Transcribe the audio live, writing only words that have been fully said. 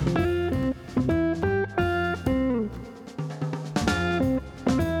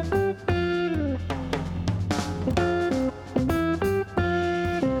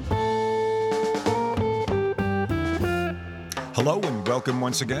welcome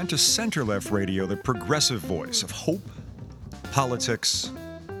once again to Center Left Radio, the progressive voice of hope, politics,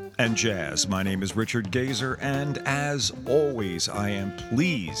 and jazz. My name is Richard Gazer, and as always, I am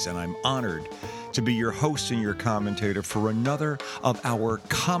pleased and I'm honored to be your host and your commentator for another of our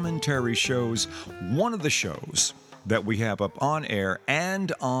commentary shows, one of the shows that we have up on air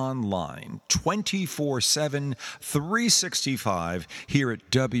and online 24/7, 365 here at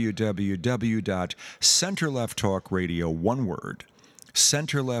www.centerlefttalkradio, one word,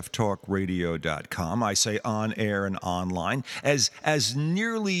 centerlefttalkradio.com. I say on air and online as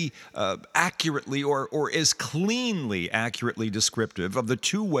nearly accurately or as cleanly accurately descriptive of the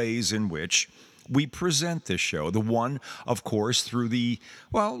two ways in which we present this show. The one, of course, through the,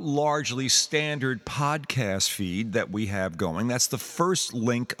 largely standard podcast feed that we have going. That's the first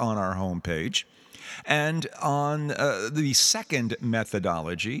link on our homepage. And on the second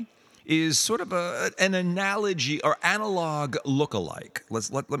methodology is sort of an analogy or analog lookalike.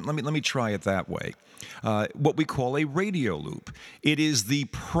 Let me try it that way. What we call a radio loop. It is the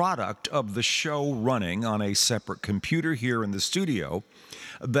product of the show running on a separate computer here in the studio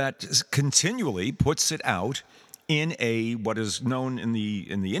that continually puts it out in a what is known in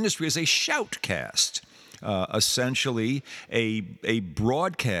the industry as a shoutcast. Essentially a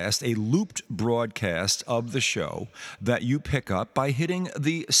broadcast, a looped broadcast of the show that you pick up by hitting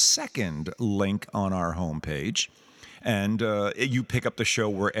the second link on our homepage. And you pick up the show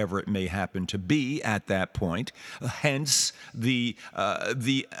wherever it may happen to be at that point. Hence the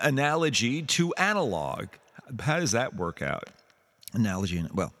analogy to analog. How does that work out? Analogy,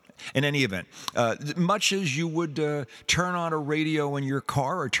 in any event, much as you would turn on a radio in your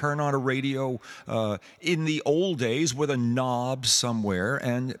car or turn on a radio in the old days with a knob somewhere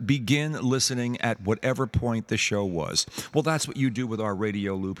and begin listening at whatever point the show was. Well, that's what you do with our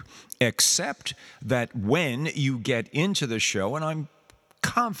radio loop, except that when you get into the show, and I'm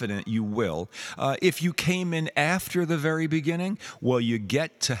confident you will, if you came in after the very beginning, well, you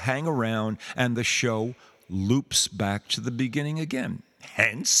get to hang around and the show loops back to the beginning again.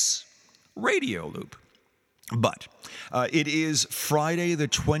 Hence, radio loop. But it is Friday, the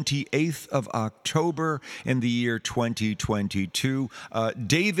 28th of October in the year 2022.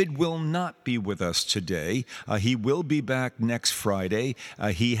 David will not be with us today. He will be back next Friday.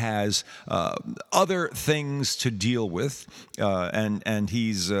 He has other things to deal with, and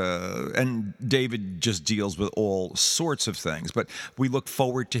David just deals with all sorts of things. But we look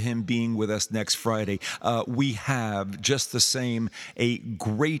forward to him being with us next Friday. We have just the same a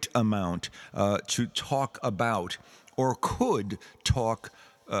great amount to talk about, or could talk,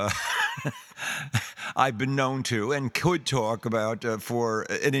 I've been known to and could talk about for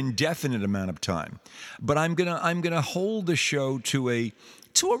an indefinite amount of time. But I'm gonna hold the show to a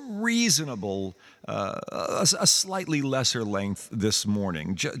reasonable, a slightly lesser length this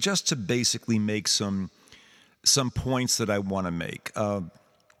morning, just to basically make some points that I want to make.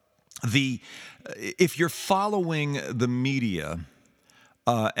 If you're following the media,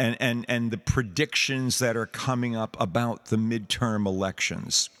 and the predictions that are coming up about the midterm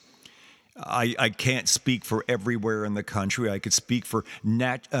elections, I can't speak for everywhere in the country. I could speak for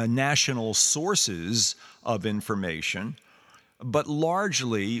national sources of information, but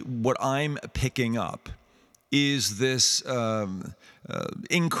largely what I'm picking up is this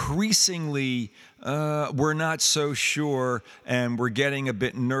increasingly we're not so sure and we're getting a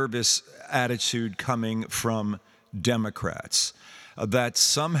bit nervous attitude coming from Democrats. That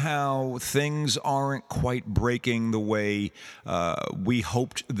somehow things aren't quite breaking the way we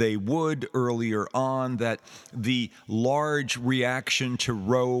hoped they would earlier on, that the large reaction to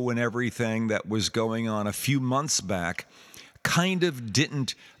Roe and everything that was going on a few months back kind of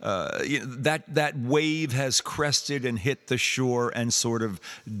didn't, that wave has crested and hit the shore and sort of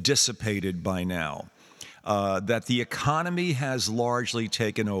dissipated by now. That the economy has largely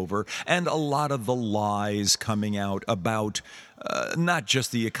taken over, and a lot of the lies coming out about not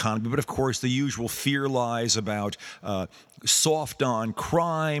just the economy, but of course the usual fear lies about soft on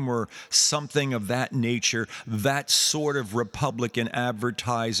crime or something of that nature. That sort of Republican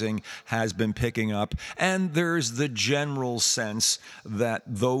advertising has been picking up, and there's the general sense that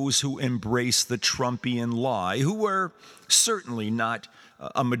those who embrace the Trumpian lie, who are certainly not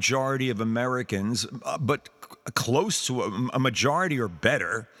a majority of Americans, but close to a majority or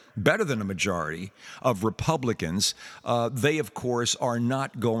better than a majority of Republicans, they, of course, are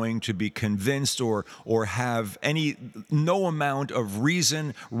not going to be convinced or have no amount of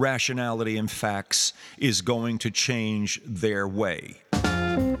reason, rationality, and facts is going to change their way.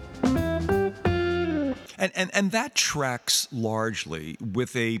 And that tracks largely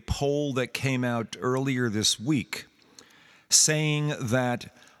with a poll that came out earlier this week saying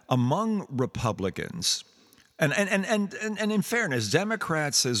that among Republicans, and in fairness,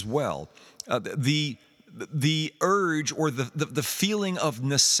 Democrats as well, the urge or the feeling of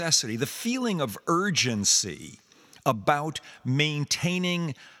necessity, the feeling of urgency about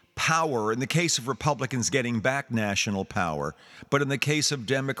maintaining power, in the case of Republicans getting back national power, but in the case of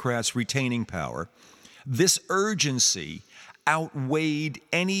Democrats retaining power, this urgency outweighed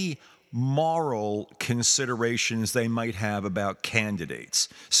any moral considerations they might have about candidates.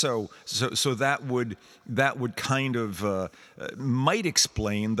 So that would kind of might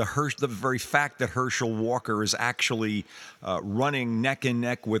explain the very fact that Herschel Walker is actually running neck and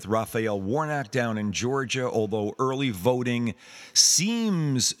neck with Raphael Warnock down in Georgia, although early voting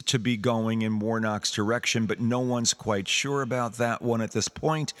seems to be going in Warnock's direction, but no one's quite sure about that one at this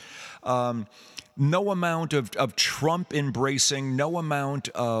point. No amount of Trump embracing, no amount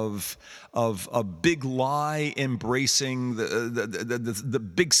of a big lie embracing the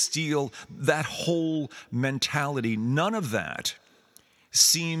big steal, that whole mentality, none of that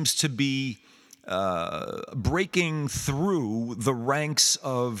seems to be breaking through the ranks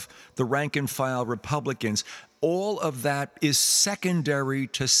of the rank and file Republicans. All of that is secondary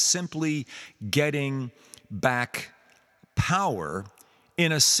to simply getting back power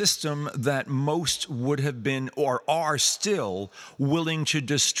in a system that most would have been or are still willing to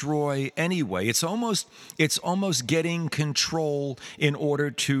destroy anyway. It's almost getting control in order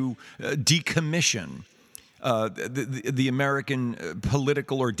to decommission the American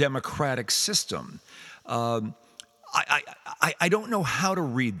political or democratic system. I don't know how to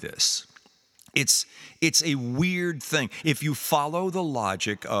read this. It's a weird thing. If you follow the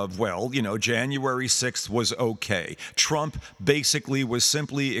logic of, well, January 6th was okay. Trump basically was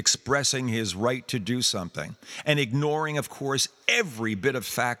simply expressing his right to do something and ignoring, of course, every bit of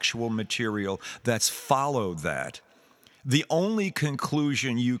factual material that's followed that. The only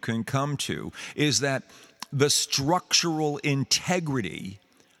conclusion you can come to is that the structural integrity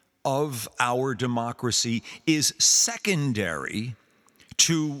of our democracy is secondary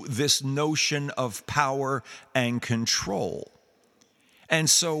to this notion of power and control. And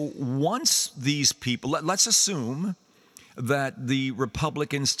so once these people, let's assume that the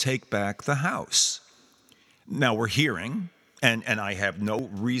Republicans take back the House. Now we're hearing, and I have no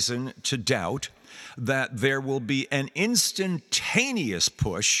reason to doubt, that there will be an instantaneous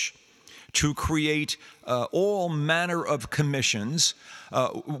push to create all manner of commissions.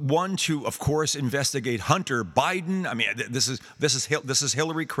 One to, of course, investigate Hunter Biden. I mean, this is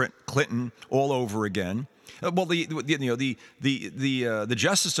Hillary Clinton all over again. Well, the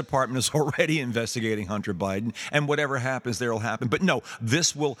Justice Department is already investigating Hunter Biden, and whatever happens there will happen. But no,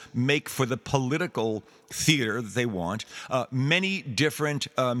 this will make for the political theater that they want. Many different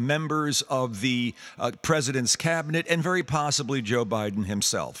members of the president's cabinet, and very possibly Joe Biden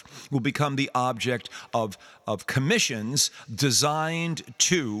himself, will become the object of commissions designed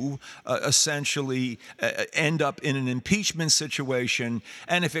to essentially end up in an impeachment situation.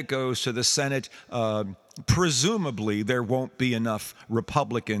 And if it goes to the Senate, presumably there won't be enough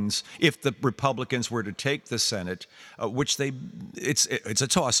Republicans. If the Republicans were to take the Senate, which it's a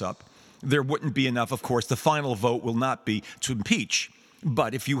toss-up, there wouldn't be enough. Of course, the final vote will not be to impeach.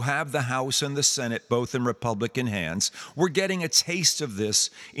 But if you have the House and the Senate both in Republican hands, we're getting a taste of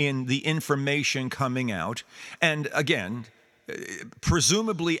this in the information coming out. And again,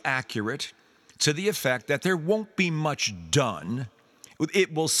 presumably accurate to the effect that there won't be much done.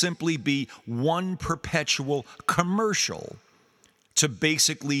 It will simply be one perpetual commercial to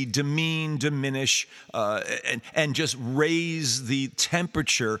basically demean, diminish, and just raise the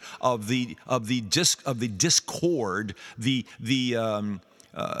temperature of the discord,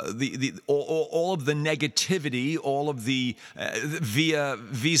 all of the negativity, all of the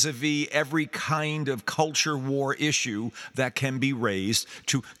vis-a-vis every kind of culture war issue that can be raised,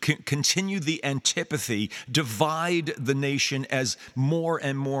 to continue the antipathy, divide the nation as more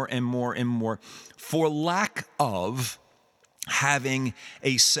and more and more and more, for lack of having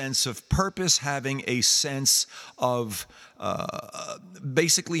a sense of purpose, having a sense of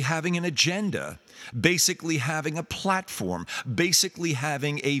basically having an agenda, basically having a platform, basically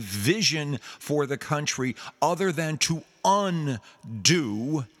having a vision for the country other than to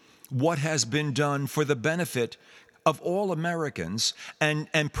undo what has been done for the benefit of all Americans,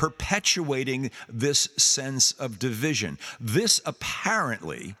 and perpetuating this sense of division. This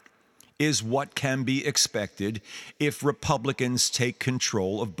apparently is what can be expected if Republicans take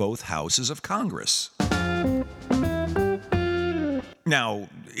control of both houses of Congress. Now,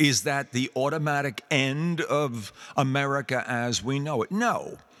 is that the automatic end of America as we know it?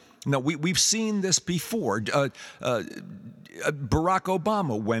 No. No, we've seen this before. Barack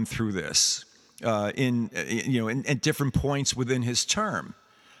Obama went through this in different points within his term,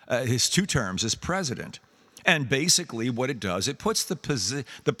 his 2 terms as president. And basically what it does, it puts the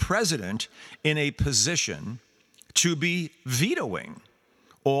president in a position to be vetoing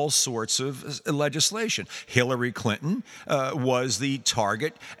all sorts of legislation. Hillary Clinton was the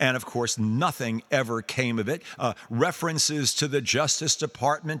target, and of course, nothing ever came of it. References to the Justice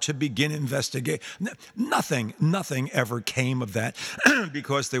Department to begin investigation. Nothing ever came of that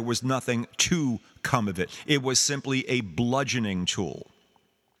because there was nothing to come of it. It was simply a bludgeoning tool.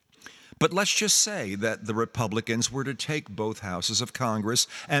 But let's just say that the Republicans were to take both houses of Congress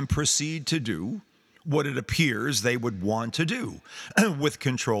and proceed to do what it appears they would want to do with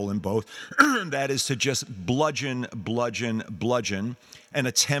control in both. That is to just bludgeon, and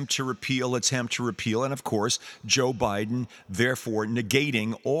attempt to repeal. And of course, Joe Biden, therefore,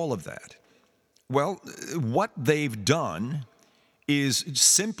 negating all of that. Well, what they've done is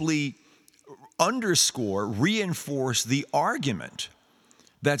simply reinforce the argument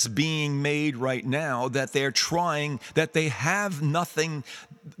that's being made right now that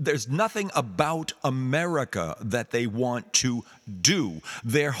there's nothing about America that they want to do.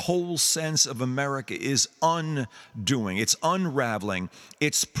 Their whole sense of America is undoing. It's unraveling.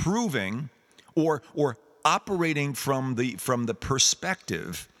 It's proving or operating from the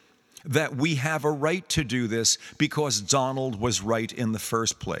perspective that we have a right to do this because Donald was right in the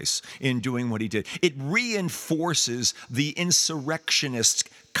first place in doing what he did. It reinforces the insurrectionist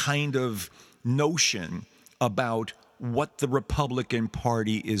kind of notion about what the Republican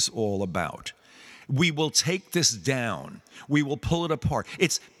Party is all about. We will take this down. We will pull it apart.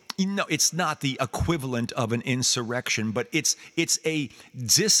 It's not the equivalent of an insurrection, but it's a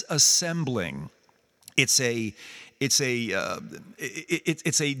disassembling. It's a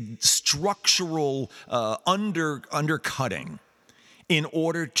structural undercutting in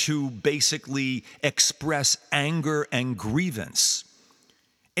order to basically express anger and grievance.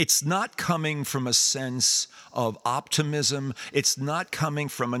 It's not coming from a sense of optimism. It's not coming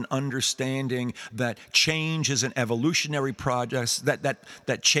from an understanding that change is an evolutionary process,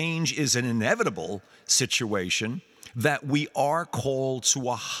 that change is an inevitable situation, that we are called to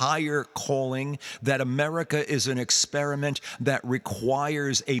a higher calling, that America is an experiment that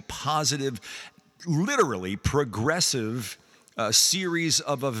requires a positive, literally progressive series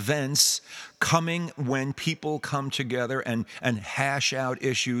of events coming when people come together and hash out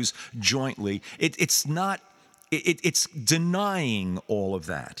issues jointly. It's denying all of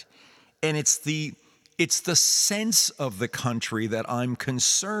that. And it's the sense of the country that I'm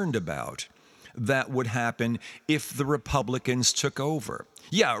concerned about that would happen if the Republicans took over.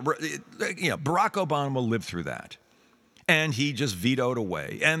 Barack Obama lived through that. And he just vetoed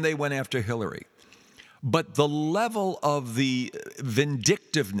away. And they went after Hillary. But the level of the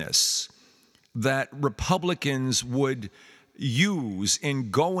vindictiveness that Republicans would use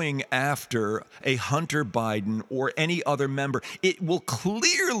in going after a Hunter Biden or any other member, it will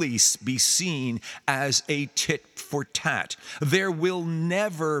clearly be seen as a tit for tat. There will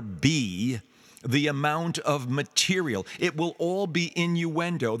never be the amount of material. It will all be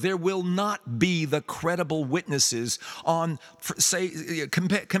innuendo. There will not be the credible witnesses on, say,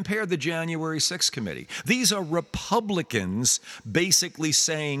 compare the January 6th committee. These are Republicans basically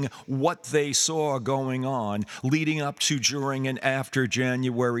saying what they saw going on leading up to, during, and after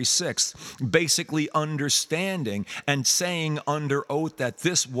January 6th, basically understanding and saying under oath that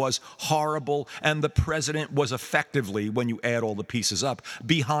this was horrible and the president was effectively, when you add all the pieces up,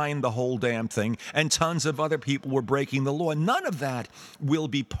 behind the whole damn thing, and tons of other people were breaking the law. None of that will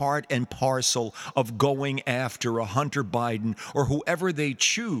be part and parcel of going after a Hunter Biden or whoever they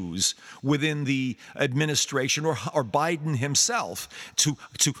choose within the administration, or Biden himself to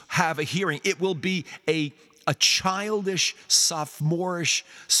have a hearing. It will be a childish, sophomorish,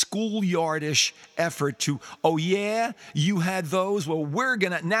 schoolyardish effort to, oh yeah, you had those? Well, we're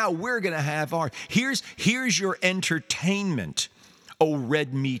gonna have our, here's your entertainment, oh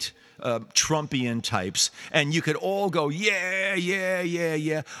red meat Trumpian types, and you could all go,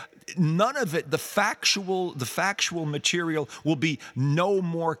 yeah. None of it, the factual material will be no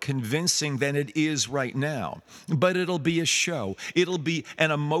more convincing than it is right now. But it'll be a show. It'll be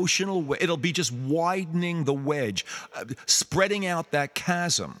an emotional, it'll be just widening the wedge, spreading out that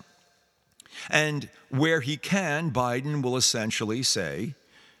chasm. And where he can, Biden will essentially say,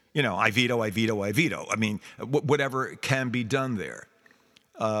 I veto. I mean, whatever can be done there.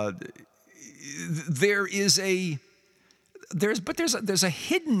 There's a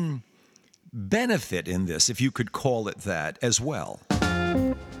hidden benefit in this, if you could call it that, as well.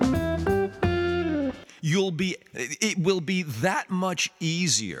 it will be that much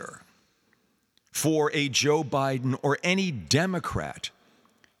easier for a Joe Biden or any Democrat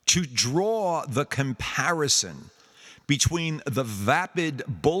to draw the comparison between the vapid,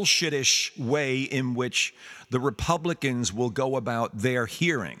 bullshittish way in which the Republicans will go about their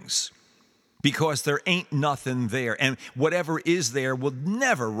hearings, because there ain't nothing there, and whatever is there will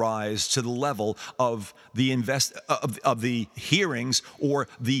never rise to the level of the of the hearings or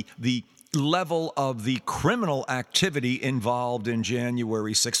the level of the criminal activity involved in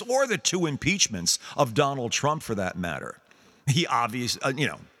January 6th, or the two impeachments of Donald Trump, for that matter. He obviously,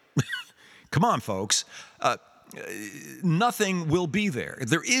 come on, folks. Nothing will be there.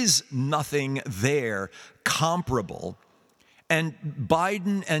 There is nothing there comparable. And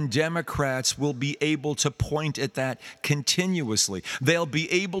Biden and Democrats will be able to point at that continuously. They'll be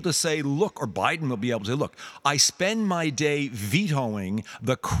able to say, look, or Biden will be able to say, look, I spend my day vetoing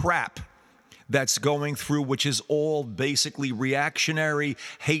the crap that's going through, which is all basically reactionary,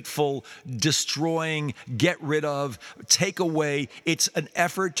 hateful, destroying, get rid of, take away. It's an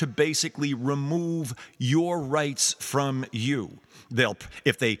effort to basically remove your rights from you.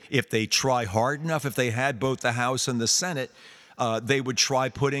 If they try hard enough, if they had both the House and the Senate, they would try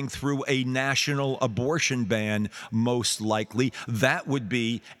putting through a national abortion ban, most likely. That would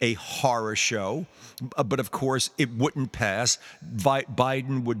be a horror show. But of course, it wouldn't pass.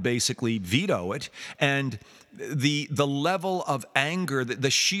 Biden would basically veto it. And the level of anger,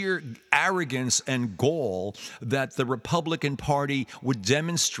 the sheer arrogance and gall that the Republican Party would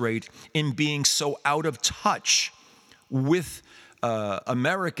demonstrate in being so out of touch with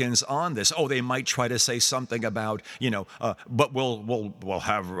Americans on this. Oh, they might try to say something about, but we'll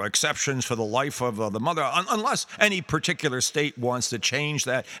have exceptions for the life of the mother, unless any particular state wants to change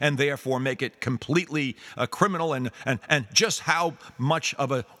that and therefore make it completely criminal, and just how much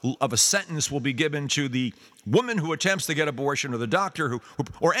of a sentence will be given to the woman who attempts to get abortion, or the doctor who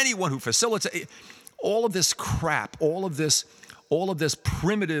or anyone who facilitates all of this crap, all of this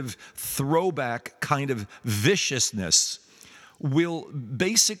primitive throwback kind of viciousness will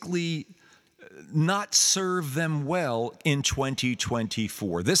basically not serve them well in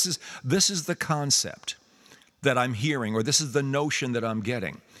 2024. This is the concept that I'm hearing, or this is the notion that I'm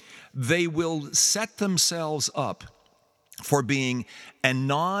getting. They will set themselves up for being a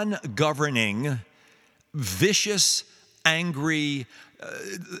non-governing, vicious, angry,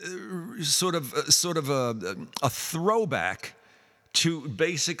 sort of a throwback to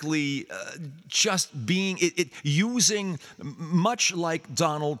basically just being using, much like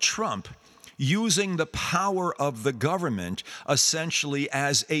Donald Trump, using the power of the government essentially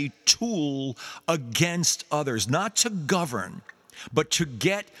as a tool against others, not to govern, but to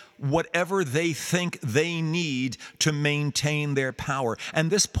get whatever they think they need to maintain their power. And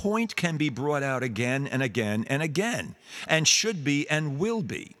this point can be brought out again and again and again, and should be and will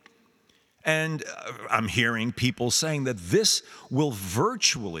be. And I'm hearing people saying that this will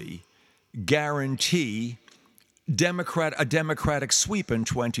virtually guarantee a Democratic sweep in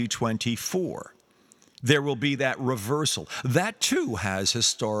 2024. There will be that reversal. That too has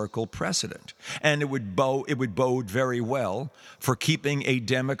historical precedent, and it would bode very well for keeping a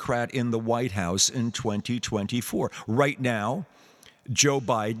Democrat in the White House in 2024. Right now, Joe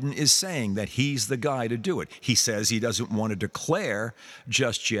Biden is saying that he's the guy to do it. He says he doesn't want to declare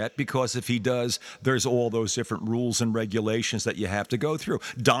just yet, because if he does, there's all those different rules and regulations that you have to go through.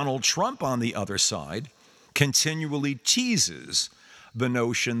 Donald Trump, on the other side, continually teases the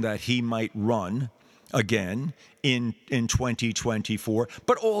notion that he might run again in 2024,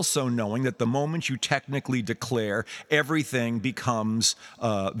 but also knowing that the moment you technically declare, everything becomes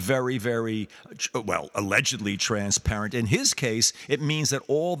very, very, allegedly transparent. In his case, it means that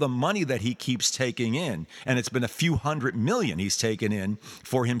all the money that he keeps taking in, and it's been a few $100 million he's taken in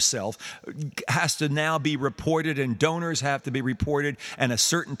for himself, has to now be reported, and donors have to be reported, and a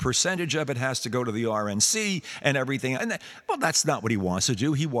certain percentage of it has to go to the RNC and everything. And that's not what he wants to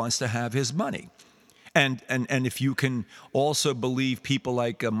do. He wants to have his money. And if you can also believe people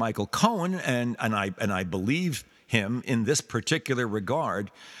like Michael Cohen, and I believe him in this particular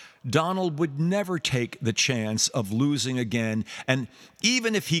regard, Donald would never take the chance of losing again. And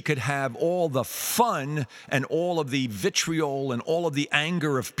even if he could have all the fun and all of the vitriol and all of the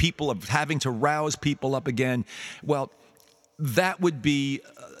anger of people, of having to rouse people up again, well, that would be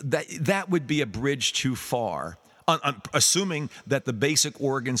a bridge too far. Assuming that the basic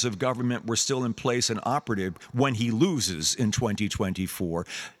organs of government were still in place and operative when he loses in 2024,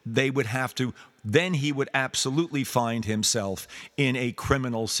 then he would absolutely find himself in a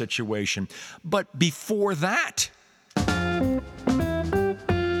criminal situation. But before that,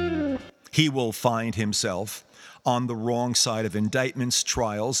 he will find himself on the wrong side of indictments,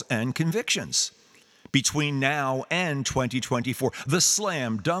 trials, and convictions between now and 2024. The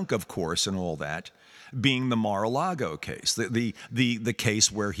slam dunk, of course, and all that being the Mar-a-Lago case, the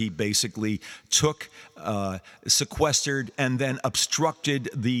case where he basically took, sequestered, and then obstructed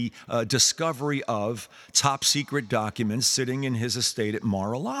the discovery of top secret documents sitting in his estate at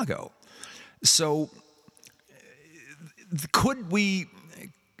Mar-a-Lago. So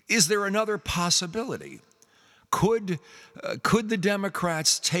is there another possibility? Could the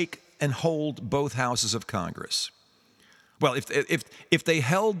Democrats take and hold both houses of Congress? Well, if they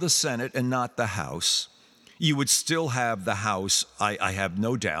held the Senate and not the House, you would still have the House, I have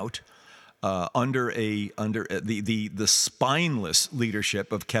no doubt, under the spineless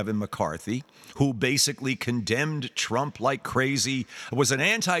leadership of Kevin McCarthy, who basically condemned Trump like crazy, was an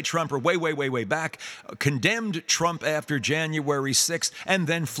anti-Trumper way back, condemned Trump after January 6th, and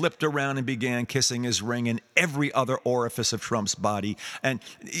then flipped around and began kissing his ring in every other orifice of Trump's body. And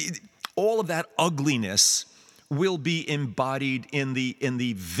all of that ugliness will be embodied in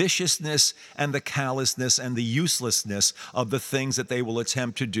the viciousness and the callousness and the uselessness of the things that they will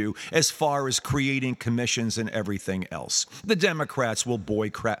attempt to do as far as creating commissions and everything else. The Democrats will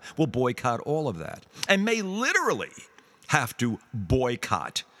boycott all of that and may literally have to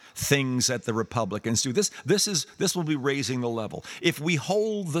boycott things that the Republicans do. This will be raising the level. If we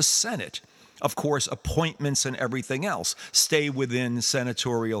hold the Senate, of course, appointments and everything else stay within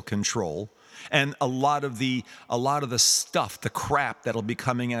senatorial control. And a lot of the stuff, the crap that'll be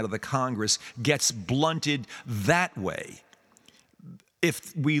coming out of the Congress gets blunted that way.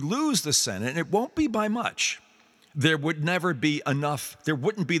 If we lose the Senate, and it won't be by much, there would never be enough, there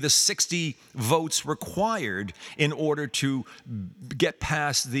wouldn't be the 60 votes required in order to get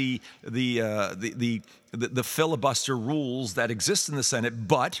past the filibuster rules that exist in the Senate.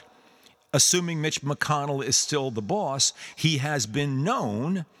 But assuming Mitch McConnell is still the boss, he has been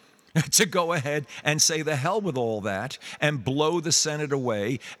known to go ahead and say the hell with all that and blow the Senate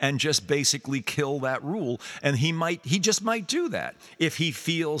away and just basically kill that rule. And he just might do that if he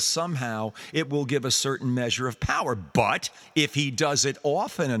feels somehow it will give a certain measure of power. But if he does it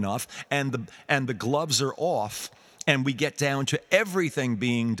often enough and the gloves are off, and we get down to everything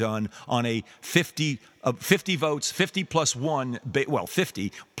being done on a 50 votes, 50 plus one,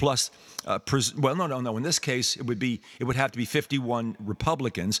 50 plus, no. In this case, it would have to be 51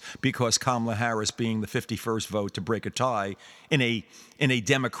 Republicans because Kamala Harris being the 51st vote to break a tie in a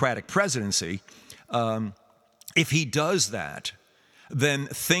Democratic presidency. If he does that, then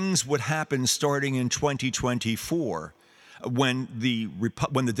things would happen starting in 2024. When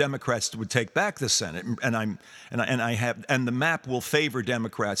the Democrats would take back the Senate, and the map will favor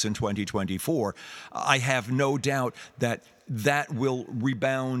Democrats in 2024, I have no doubt that will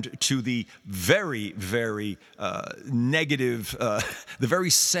rebound to the very, very negative, the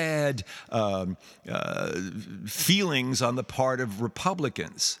very sad feelings on the part of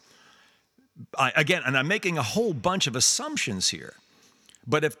Republicans. And I'm making a whole bunch of assumptions here.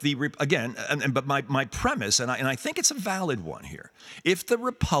 But if my premise, and I think it's a valid one here, if the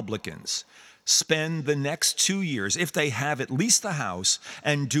Republicans spend the next 2 years, if they have at least the House,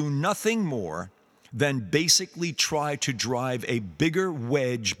 and do nothing more than basically try to drive a bigger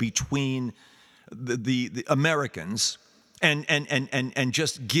wedge between the Americans and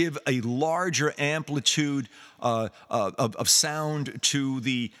just give a larger amplitude of sound to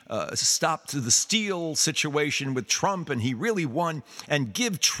the stop to the steal situation with Trump, and he really won, and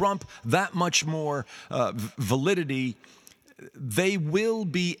give Trump that much more validity, they will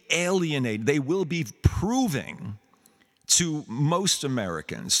be alienated. They will be proving to most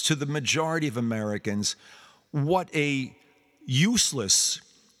Americans, to the majority of Americans, what a useless,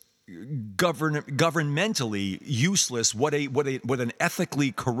 governmentally useless, what an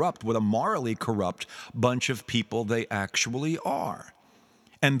ethically corrupt, what a morally corrupt bunch of people they actually are.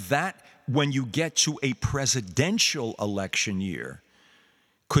 And that, when you get to a presidential election year,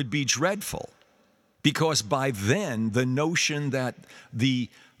 could be dreadful, because by then the notion that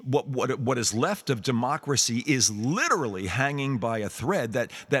what is left of democracy is literally hanging by a thread,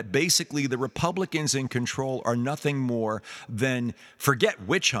 that basically the Republicans in control are nothing more than, forget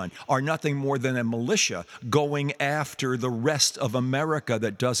witch hunt, are nothing more than a militia going after the rest of America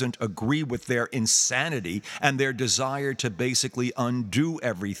that doesn't agree with their insanity and their desire to basically undo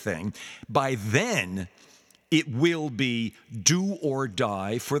everything. By then, it will be do or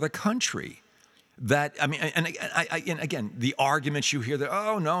die for the country. That, I mean, and again, the arguments you hear that,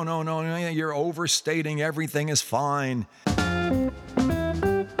 oh, no, you're overstating, everything is fine.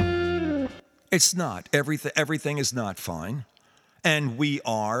 It's not. Everything is not fine. And we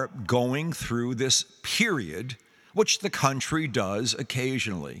are going through this period, which the country does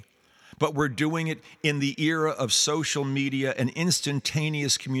occasionally, but we're doing it in the era of social media and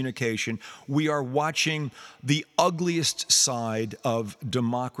instantaneous communication. We are watching the ugliest side of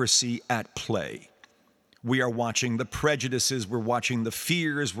democracy at play. We are watching the prejudices, we're watching the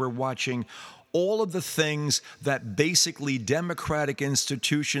fears, we're watching all of the things that basically democratic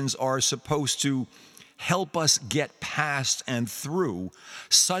institutions are supposed to help us get past and through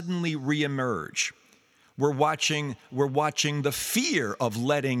suddenly reemerge. We're watching the fear of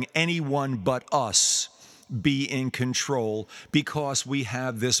letting anyone but us be in control because we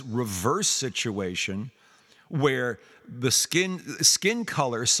have this reverse situation where the skin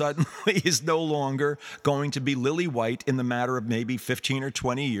color suddenly is no longer going to be lily white in the matter of maybe 15 or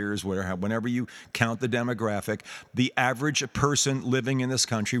 20 years, whenever you count the demographic. The average person living in this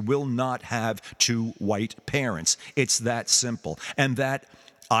country will not have two white parents. It's that simple. And that,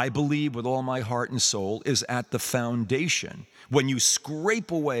 I believe with all my heart and soul, is at the foundation. When you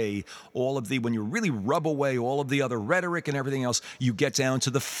scrape away when you really rub away all of the other rhetoric and everything else, you get down to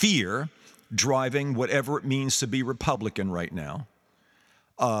the fear driving whatever it means to be Republican right now.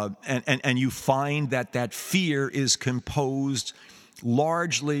 And you find that fear is composed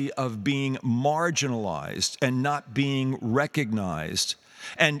largely of being marginalized and not being recognized.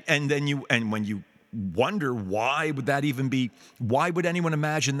 And when you wonder why would anyone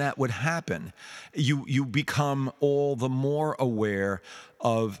imagine that would happen, you become all the more aware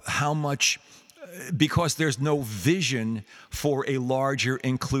of how much, because there's no vision for a larger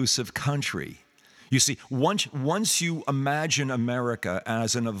inclusive country. You see, once you imagine America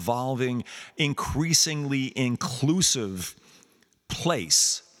as an evolving, increasingly inclusive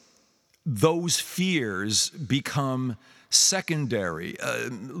place, those fears become secondary,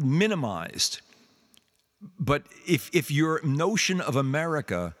 minimized. But if your notion of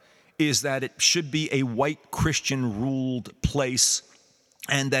America is that it should be a white Christian-ruled place,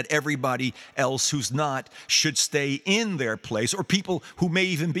 and that everybody else who's not should stay in their place, or people who may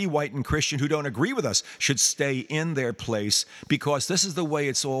even be white and Christian who don't agree with us should stay in their place because this is the way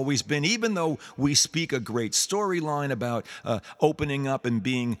it's always been, even though we speak a great storyline about opening up and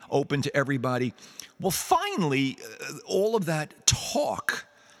being open to everybody. Well, finally, all of that talk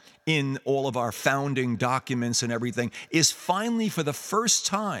in all of our founding documents and everything is finally, for the first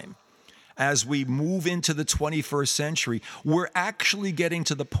time, as we move into the 21st century, we're actually getting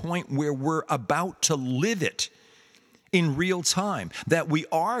to the point where we're about to live it in real time, that we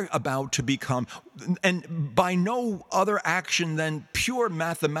are about to become, and by no other action than pure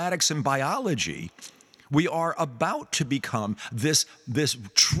mathematics and biology, we are about to become this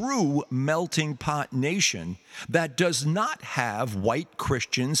true melting pot nation that does not have white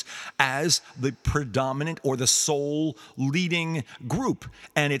Christians as the predominant or the sole leading group.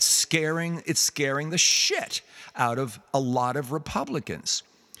 And it's scaring the shit out of a lot of Republicans.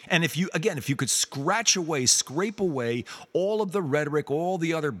 And if you could scrape away all of the rhetoric, all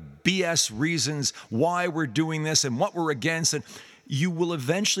the other BS reasons why we're doing this and what we're against, and you will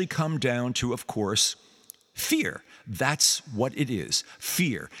eventually come down to, of course, fear. That's what it is,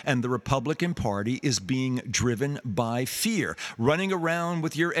 fear. And the Republican Party is being driven by fear. Running around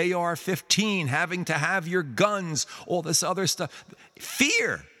with your AR-15, having to have your guns, all this other stuff.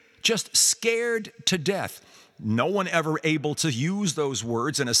 Fear, just scared to death. No one ever able to use those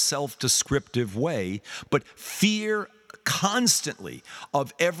words in a self-descriptive way, but fear constantly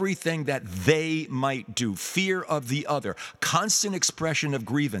of everything that they might do. Fear of the other. Constant expression of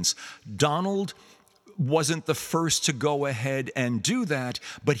grievance. Donald wasn't the first to go ahead and do that,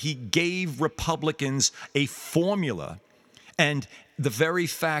 but he gave Republicans a formula. And the very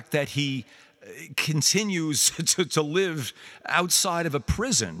fact that he continues to live outside of a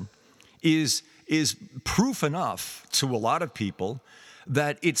prison is proof enough to a lot of people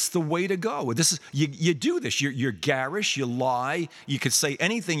that it's the way to go. This is you do this. You're garish. You lie. You could say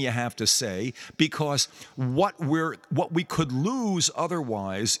anything you have to say because what we could lose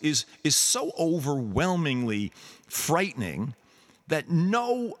otherwise is so overwhelmingly frightening that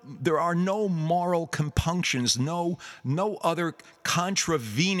there are no moral compunctions, no other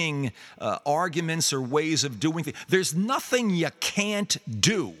contravening arguments or ways of doing things. There's nothing you can't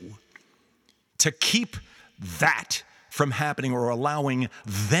do to keep that from happening or allowing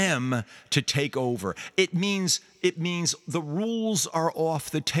them to take over. It means the rules are off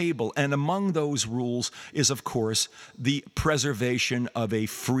the table. And among those rules is, of course, the preservation of a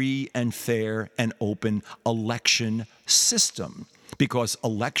free and fair and open election system. Because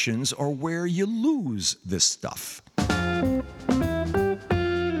elections are where you lose this stuff.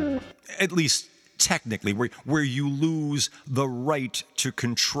 At least technically, where you lose the right to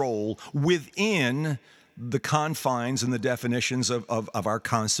control within the confines and the definitions of our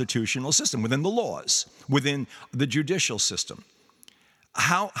constitutional system, within the laws, within the judicial system.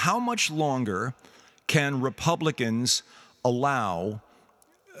 How much longer can Republicans allow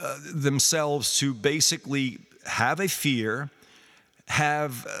themselves to basically have a fear,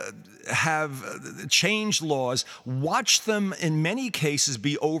 have changed laws, watch them in many cases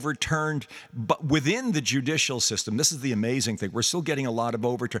be overturned, but within the judicial system? This is the amazing thing. We're still getting a lot of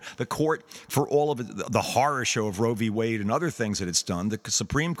overturn. The court, for all of it, the horror show of Roe v. Wade and other things that it's done, the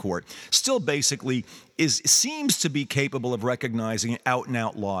Supreme Court still basically seems to be capable of recognizing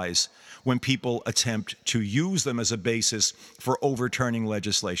out-and-out lies when people attempt to use them as a basis for overturning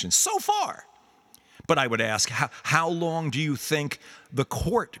legislation. So far. But I would ask, how long do you think the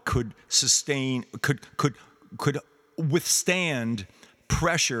court could withstand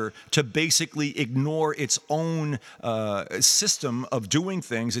pressure to basically ignore its own system of doing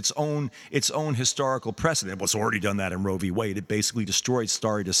things, its own historical precedent? Well, it's already done that in Roe v. Wade. It basically destroyed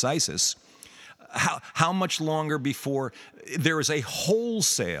stare decisis. How much longer before there is a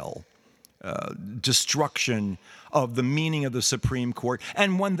wholesale destruction of the meaning of the Supreme Court?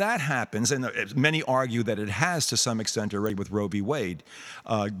 And when that happens, and many argue that it has to some extent already with Roe v. Wade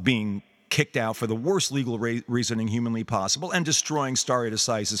being kicked out for the worst legal reasoning humanly possible and destroying stare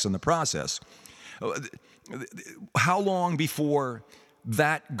decisis in the process, how long before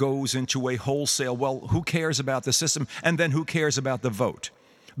that goes into a wholesale, well, who cares about the system, and then who cares about the vote?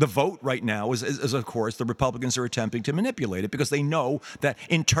 The vote right now is, of course, the Republicans are attempting to manipulate it because they know that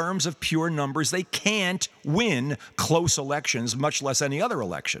in terms of pure numbers, they can't win close elections, much less any other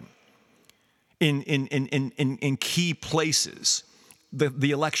election. In key places,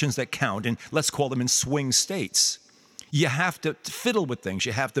 the elections that count, and let's call them in swing states, you have to fiddle with things.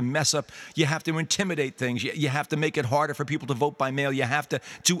 You have to mess up. You have to intimidate things. You have to make it harder for people to vote by mail. You have to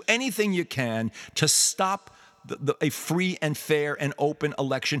do anything you can to stop a free and fair and open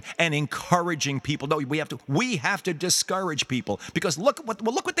election and encouraging people. No, we have to discourage people because look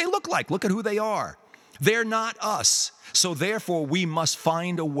what they look like. Look at who they are. They're not us. So therefore, we must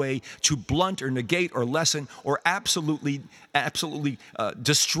find a way to blunt or negate or lessen or absolutely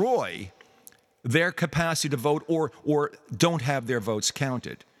destroy their capacity to vote or don't have their votes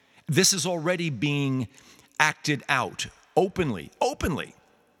counted. This is already being acted out openly.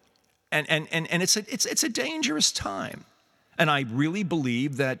 And it's a dangerous time. And I really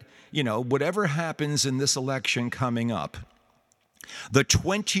believe that, whatever happens in this election coming up, the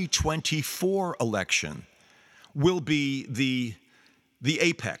 2024 election will be the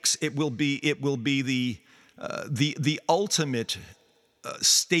apex. It will be the ultimate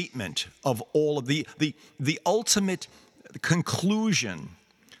statement of all of the ultimate conclusion,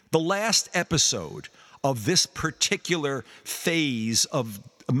 the last episode of this particular phase of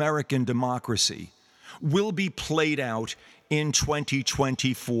American democracy will be played out in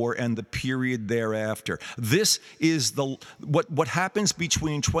 2024 and the period thereafter. This is what happens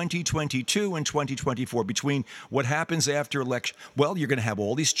between 2022 and 2024, between what happens after election. Well, you're going to have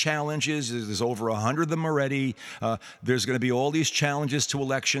all these challenges. There's over 100 of them already. There's going to be all these challenges to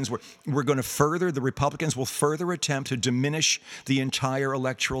elections. The Republicans will further attempt to diminish the entire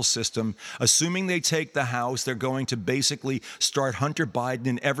electoral system. Assuming they take the House, they're going to basically start Hunter Biden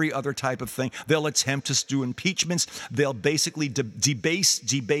and every other type of thing. They'll attempt to do impeachments. They'll basically debase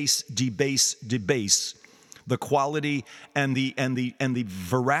the quality and the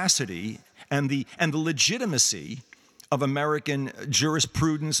veracity and the legitimacy of American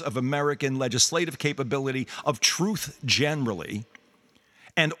jurisprudence, of American legislative capability, of truth generally.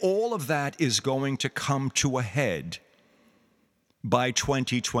 And all of that is going to come to a head by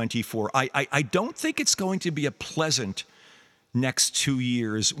 2024. I don't think it's going to be a pleasant next 2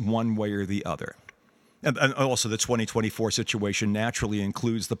 years one way or the other. And also the 2024 situation naturally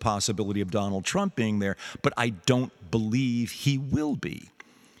includes the possibility of Donald Trump being there, but I don't believe he will be.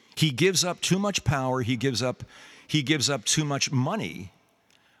 He gives up too much power, he gives up too much money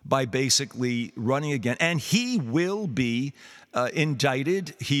by basically running again, and he will be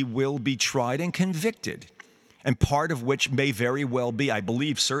indicted, he will be tried and convicted. And part of which may very well be, I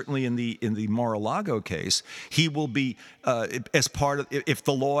believe, certainly in the Mar-a-Lago case, he will be, as part of, if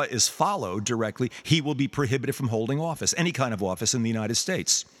the law is followed directly, he will be prohibited from holding office, any kind of office in the United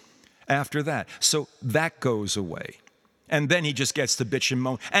States after that. So that goes away. And then he just gets to bitch and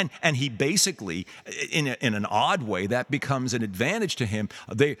moan. And he basically, in an odd way, that becomes an advantage to him.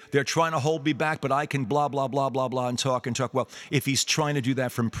 They're trying to hold me back, but I can blah, blah, blah, blah, blah, and talk. Well, if he's trying to do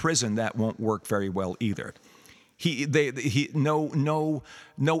that from prison, that won't work very well either. No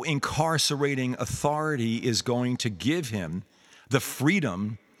incarcerating authority is going to give him the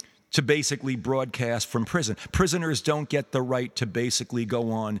freedom to basically broadcast from prison. Prisoners don't get the right to basically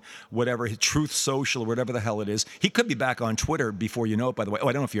go on whatever, Truth Social or whatever the hell it is. He could be back on Twitter before you know it, by the way. Oh,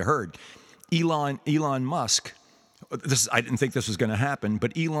 I don't know if you heard. Elon Musk, I didn't think this was going to happen,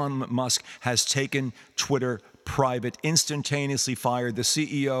 but Elon Musk has taken Twitter private, instantaneously fired the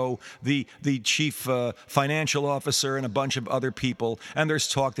CEO, the chief financial officer, and a bunch of other people. And there's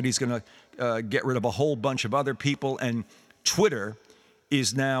talk that he's going to get rid of a whole bunch of other people. And Twitter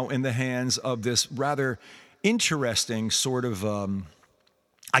is now in the hands of this rather interesting sort of,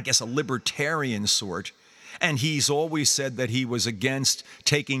 I guess, a libertarian sort. And he's always said that he was against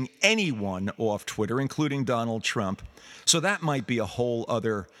taking anyone off Twitter, including Donald Trump. So that might be a whole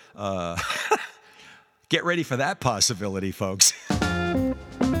other, get ready for that possibility, folks.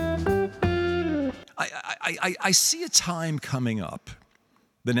 I see a time coming up,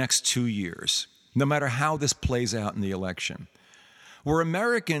 the next 2 years, no matter how this plays out in the election, where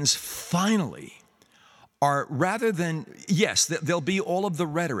Americans finally are, rather than, yes, there'll be all of the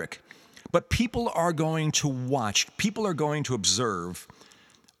rhetoric, but people are going to watch, people are going to observe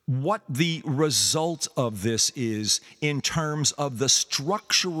what the result of this is in terms of the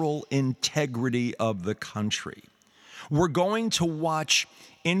structural integrity of the country. We're going to watch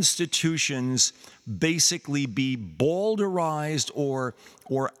institutions basically be balderized or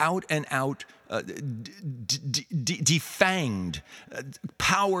out and out defanged,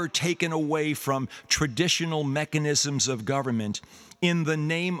 power taken away from traditional mechanisms of government in the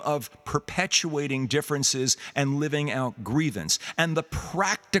name of perpetuating differences and living out grievance. And the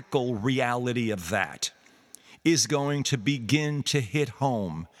practical reality of that is going to begin to hit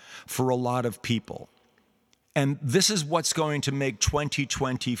home for a lot of people. And this is what's going to make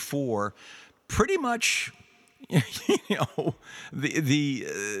 2024 pretty much, the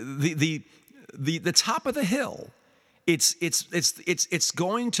top of the hill. It's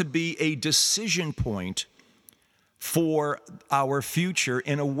going to be a decision point for our future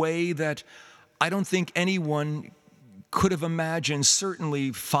in a way that I don't think anyone could have imagined,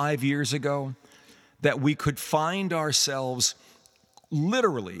 certainly 5 years ago, that we could find ourselves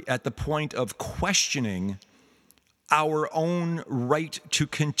literally at the point of questioning our own right to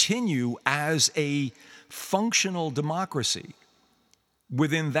continue as a functional democracy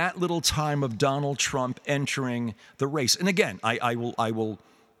within that little time of Donald Trump entering the race. And again, I will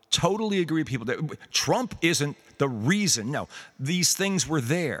totally agree with people that Trump isn't the reason. No, these things were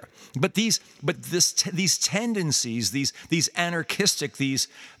there. But these tendencies, these anarchistic, these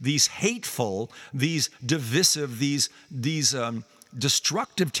hateful, these divisive, these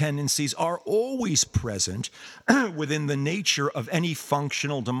destructive tendencies are always present within the nature of any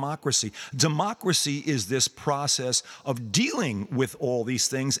functional democracy. Democracy is this process of dealing with all these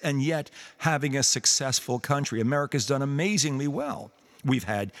things and yet having a successful country. America's done amazingly well. We've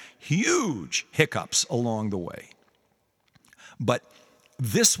had huge hiccups along the way. But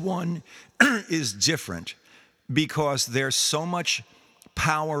this one is different because there's so much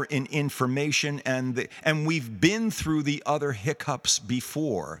power in information, and we've been through the other hiccups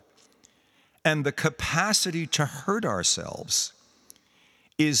before. And the capacity to hurt ourselves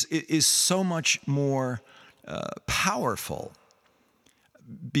is so much more powerful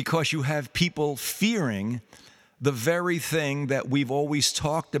because you have people fearing the very thing that we've always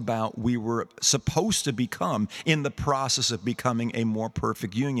talked about we were supposed to become in the process of becoming a more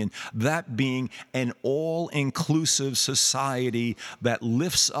perfect union, that being an all-inclusive society that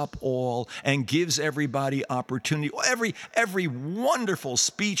lifts up all and gives everybody opportunity. Every wonderful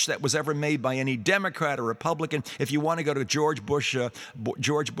speech that was ever made by any Democrat or Republican, if you want to go to George Bush,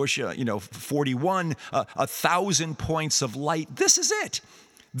 41, 1,000 points of light, this is it.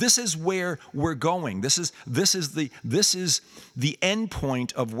 This is where we're going. This is the end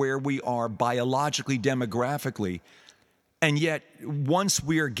point of where we are biologically, demographically. And yet, once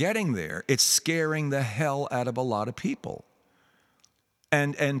we are getting there, it's scaring the hell out of a lot of people.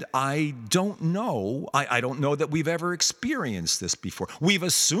 And I don't know. I don't know that we've ever experienced this before. We've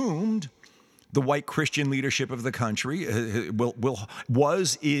assumed the white Christian leadership of the country is,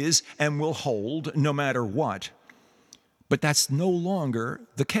 and will hold no matter what. But that's no longer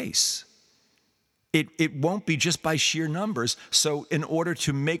the case. It won't be just by sheer numbers. So in order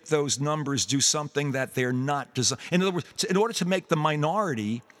to make those numbers do something that they're not designed, in other words, in order to make the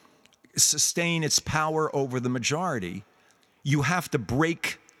minority sustain its power over the majority, you have to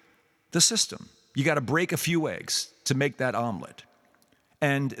break the system. You got to break a few eggs to make that omelet.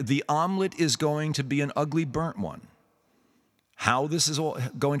 And the omelet is going to be an ugly burnt one. How this is all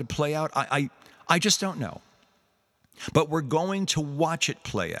going to play out, I just don't know. But we're going to watch it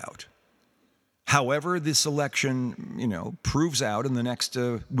play out. However this election, proves out in the next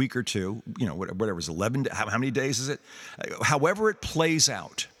week or two, whatever it's 11, how many days is it? However it plays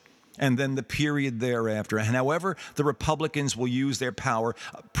out, and then the period thereafter, and however the Republicans will use their power,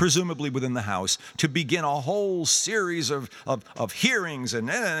 presumably within the House, to begin a whole series of hearings and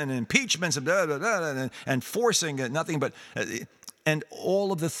impeachments and forcing nothing but, and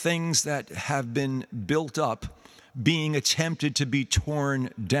all of the things that have been built up being attempted to be torn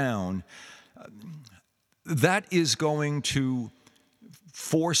down. That is going to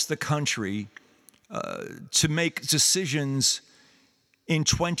force the country to make decisions in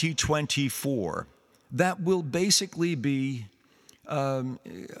 2024 that will basically be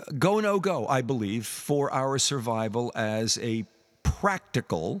go, no go, I believe, for our survival as a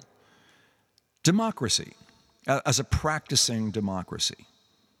practical democracy, as a practicing democracy.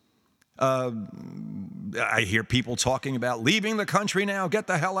 I hear people talking about leaving the country now, get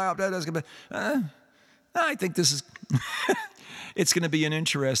the hell out. I think this is it's going to be an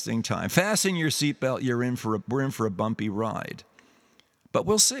interesting time. Fasten your seatbelt. We're in for a bumpy ride, but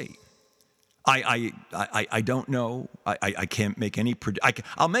we'll see. I don't know. I can't make any.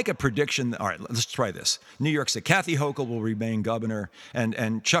 I'll make a prediction. All right, let's try this. New York State. Kathy Hochul will remain governor,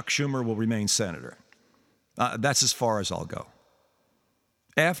 and Chuck Schumer will remain senator. That's as far as I'll go.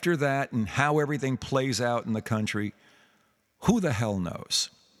 After that, and how everything plays out in the country, who the hell knows?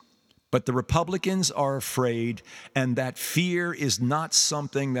 But the Republicans are afraid, and that fear is not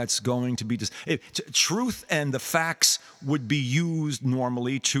something that's going to be... Truth and the facts would be used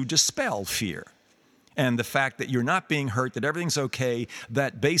normally to dispel fear. And the fact that you're not being hurt, that everything's okay,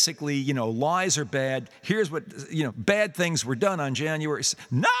 that basically, lies are bad. Here's what, bad things were done on January...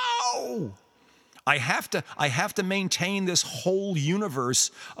 No! I have to maintain this whole universe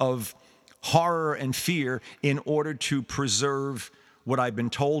of horror and fear in order to preserve what I've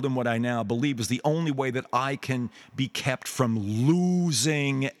been told and what I now believe is the only way that I can be kept from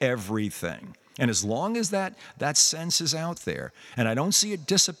losing everything. And as long as that sense is out there, and I don't see it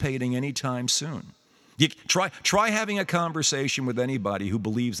dissipating anytime soon. You try having a conversation with anybody who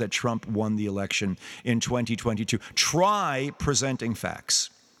believes that Trump won the election in 2022. Try presenting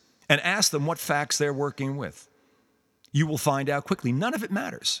facts. And ask them what facts they're working with. You will find out quickly. None of it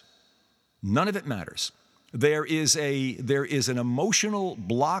matters. None of it matters. There is an emotional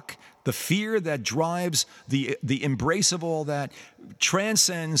block. The fear that drives the embrace of all that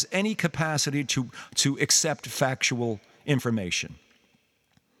transcends any capacity to accept factual information.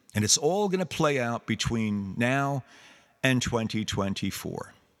 And it's all going to play out between now and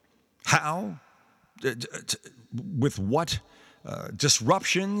 2024. How? With what?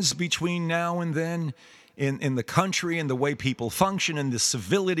 Disruptions between now and then in the country and the way people function and the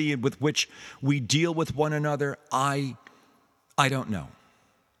civility with which we deal with one another, I don't know.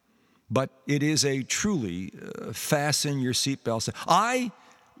 But it is a truly fasten your seatbelts. I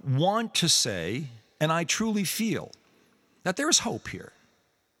want to say, and I truly feel, that there is hope here.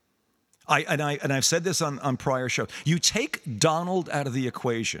 I've said this on prior shows. You take Donald out of the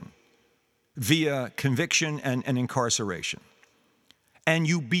equation via conviction and incarceration, and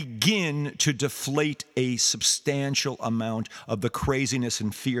you begin to deflate a substantial amount of the craziness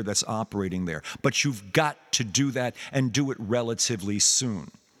and fear that's operating there. But you've got to do that and do it relatively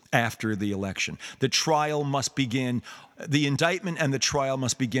soon after the election. The trial must begin, the indictment and the trial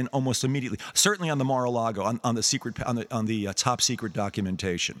must begin almost immediately, certainly on the Mar-a-Lago, on the top secret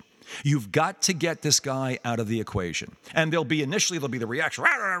documentation. You've got to get this guy out of the equation. And there'll be the reaction,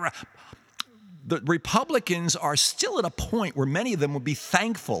 rah, rah, rah. The Republicans are still at a point where many of them would be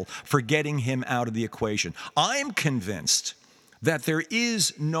thankful for getting him out of the equation. I'm convinced that there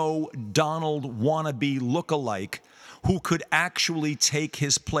is no Donald wannabe lookalike who could actually take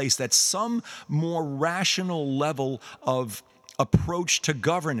his place, that some more rational level of approach to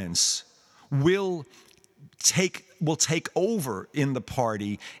governance will take over in the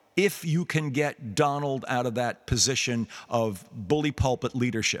party if you can get Donald out of that position of bully pulpit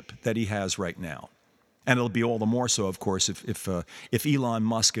leadership that he has right now. And it'll be all the more so, of course, if Elon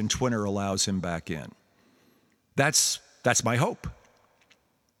Musk and Twitter allows him back in. That's my hope.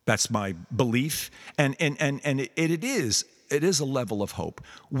 That's my belief. And it is a level of hope.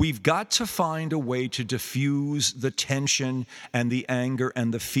 We've got to find a way to diffuse the tension and the anger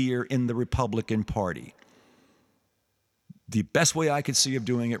and the fear in the Republican Party. The best way I could see of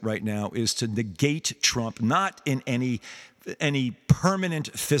doing it right now is to negate Trump, not in any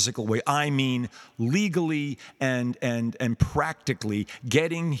permanent physical way. I mean legally and practically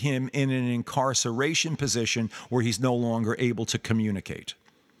getting him in an incarceration position where he's no longer able to communicate.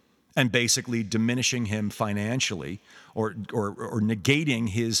 and basically diminishing him financially or negating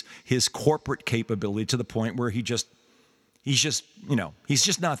his corporate capability to the point where he's just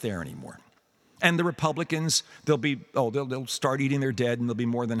not there anymore. And the Republicans, they'll start eating their dead, and they'll be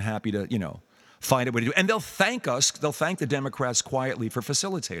more than happy to, find a way to do it. And they'll thank the Democrats quietly for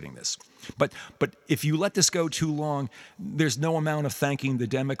facilitating this. But if you let this go too long, there's no amount of thanking the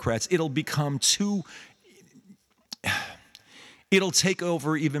Democrats. It'll take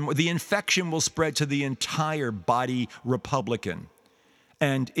over even more. The infection will spread to the entire body Republican.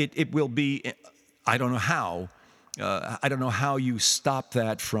 And it will be, I don't know how you stop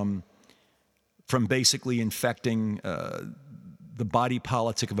that from basically infecting the body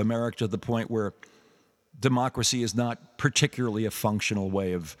politic of America to the point where democracy is not particularly a functional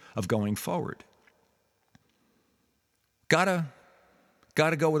way of going forward. Gotta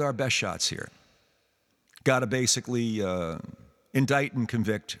go with our best shots here. Gotta basically indict and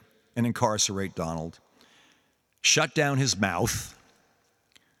convict and incarcerate Donald, shut down his mouth,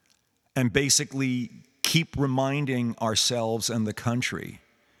 and basically keep reminding ourselves and the country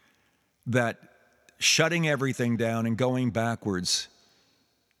that shutting everything down and going backwards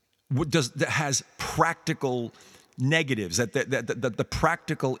has practical negatives, that the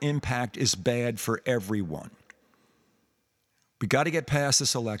practical impact is bad for everyone. We got to get past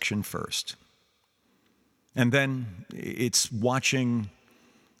this election first. And then it's watching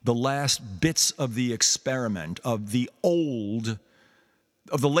the last bits of the experiment of the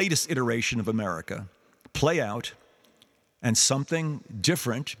latest iteration of America play out, and something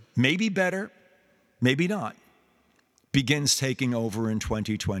different, maybe better, maybe not, begins taking over in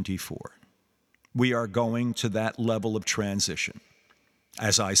 2024. We are going to that level of transition,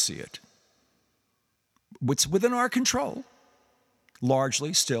 as I see it. It's within our control,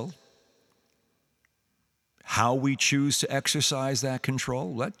 largely still. How we choose to exercise that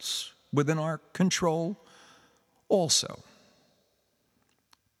control, that's within our control also.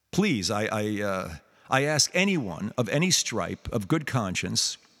 Please, I ask anyone of any stripe of good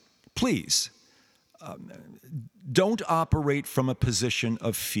conscience, please, don't operate from a position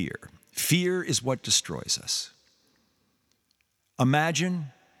of fear. Fear is what destroys us. Imagine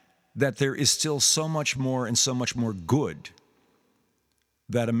that there is still so much more and so much more good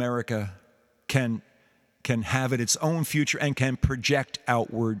that America can have in its own future and can project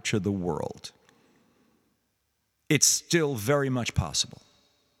outward to the world. It's still very much possible.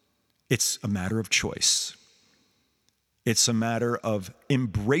 It's a matter of choice. It's a matter of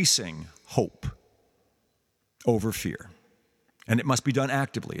embracing hope over fear. And it must be done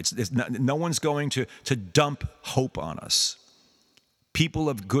actively. No one's going to dump hope on us. People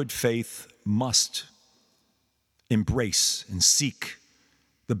of good faith must embrace and seek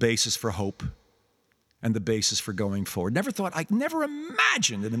the basis for hope and the basis for going forward. I never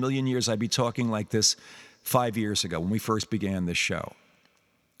imagined in a million years I'd be talking like this 5 years ago when we first began this show.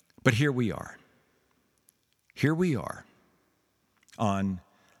 But here we are. Here we are on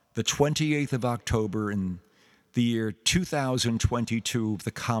the 28th of October in the year 2022 of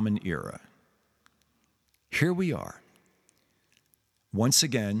the Common Era. Here we are, once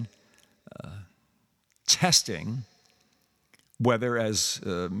again, testing whether, as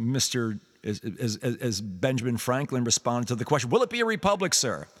Benjamin Franklin responded to the question, will it be a republic,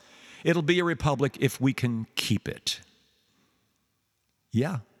 sir? It'll be a republic if we can keep it.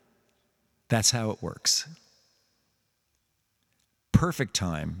 Yeah, that's how it works. Perfect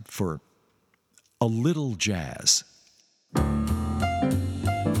time for a little jazz.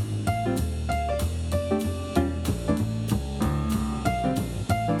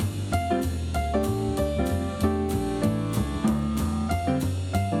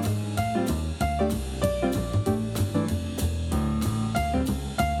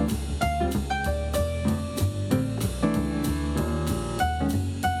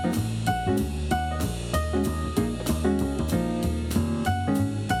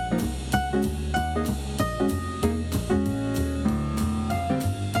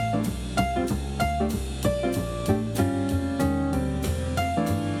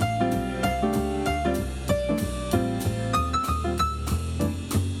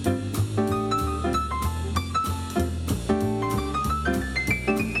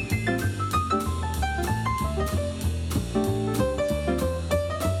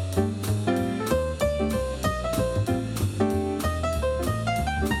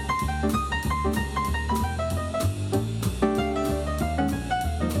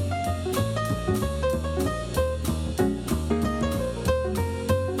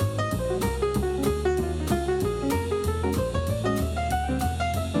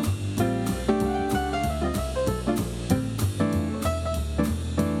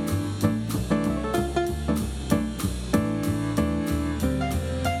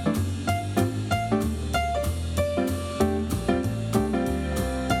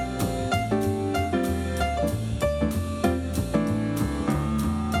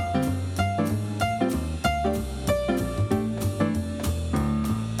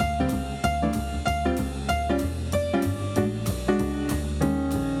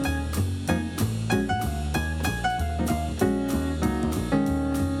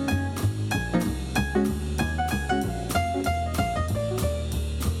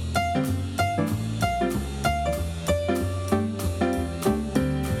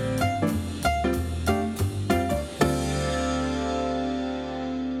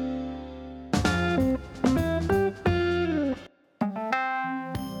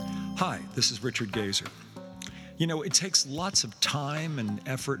 This is Richard Gazer. You know, it takes lots of time and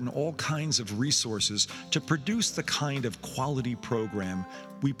effort and all kinds of resources to produce the kind of quality program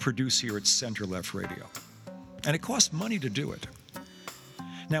we produce here at Center Left Radio. And it costs money to do it.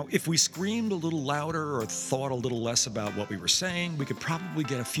 Now, if we screamed a little louder or thought a little less about what we were saying, we could probably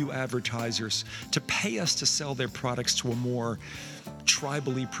get a few advertisers to pay us to sell their products to a more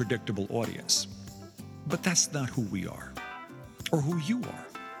tribally predictable audience. But that's not who we are, or who you are.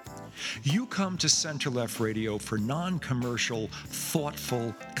 You come to Center Left Radio for non-commercial,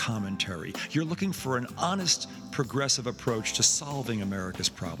 thoughtful commentary. You're looking for an honest, progressive approach to solving America's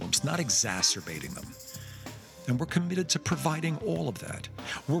problems, not exacerbating them. And we're committed to providing all of that.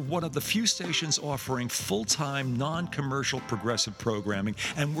 We're one of the few stations offering full-time, non-commercial progressive programming,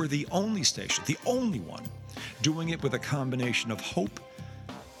 and we're the only station, the only one, doing it with a combination of hope,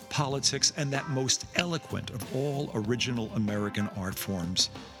 politics, and that most eloquent of all original American art forms,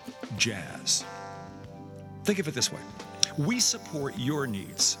 jazz. Think of it this way. We support your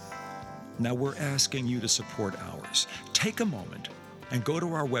needs. Now we're asking you to support ours. Take a moment and go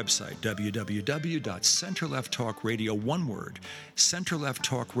to our website, www.centerlefttalkradio, one word,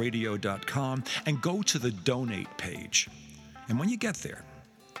 centerlefttalkradio.com, and go to the donate page. And when you get there,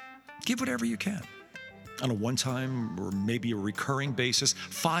 give whatever you can on a one-time or maybe a recurring basis,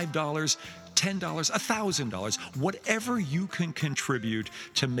 $5, $10, $1,000, whatever you can contribute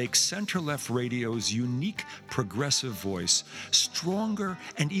to make Center Left Radio's unique progressive voice stronger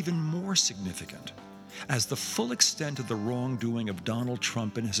and even more significant as the full extent of the wrongdoing of Donald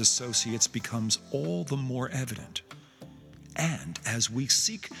Trump and his associates becomes all the more evident. And as we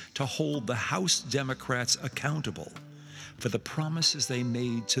seek to hold the House Democrats accountable for the promises they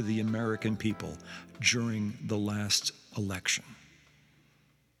made to the American people during the last election.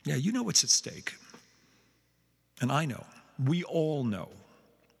 Yeah, you know what's at stake. And I know, we all know,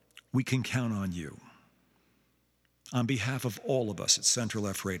 we can count on you. On behalf of all of us at Center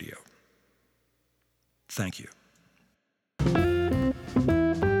Left Radio, thank you.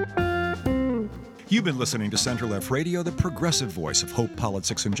 You've been listening to Center Left Radio, the progressive voice of hope,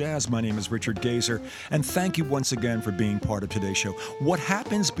 politics, and jazz. My name is Richard Gazer, and thank you once again for being part of today's show. What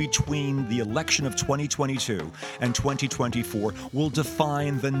happens between the election of 2022 and 2024 will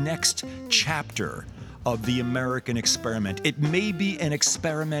define the next chapter of the American experiment. It may be an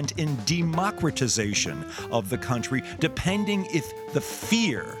experiment in democratization of the country, depending if the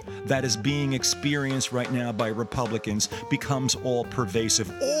fear that is being experienced right now by Republicans becomes all pervasive,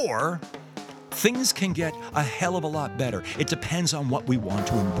 or things can get a hell of a lot better. It depends on what we want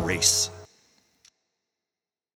to embrace.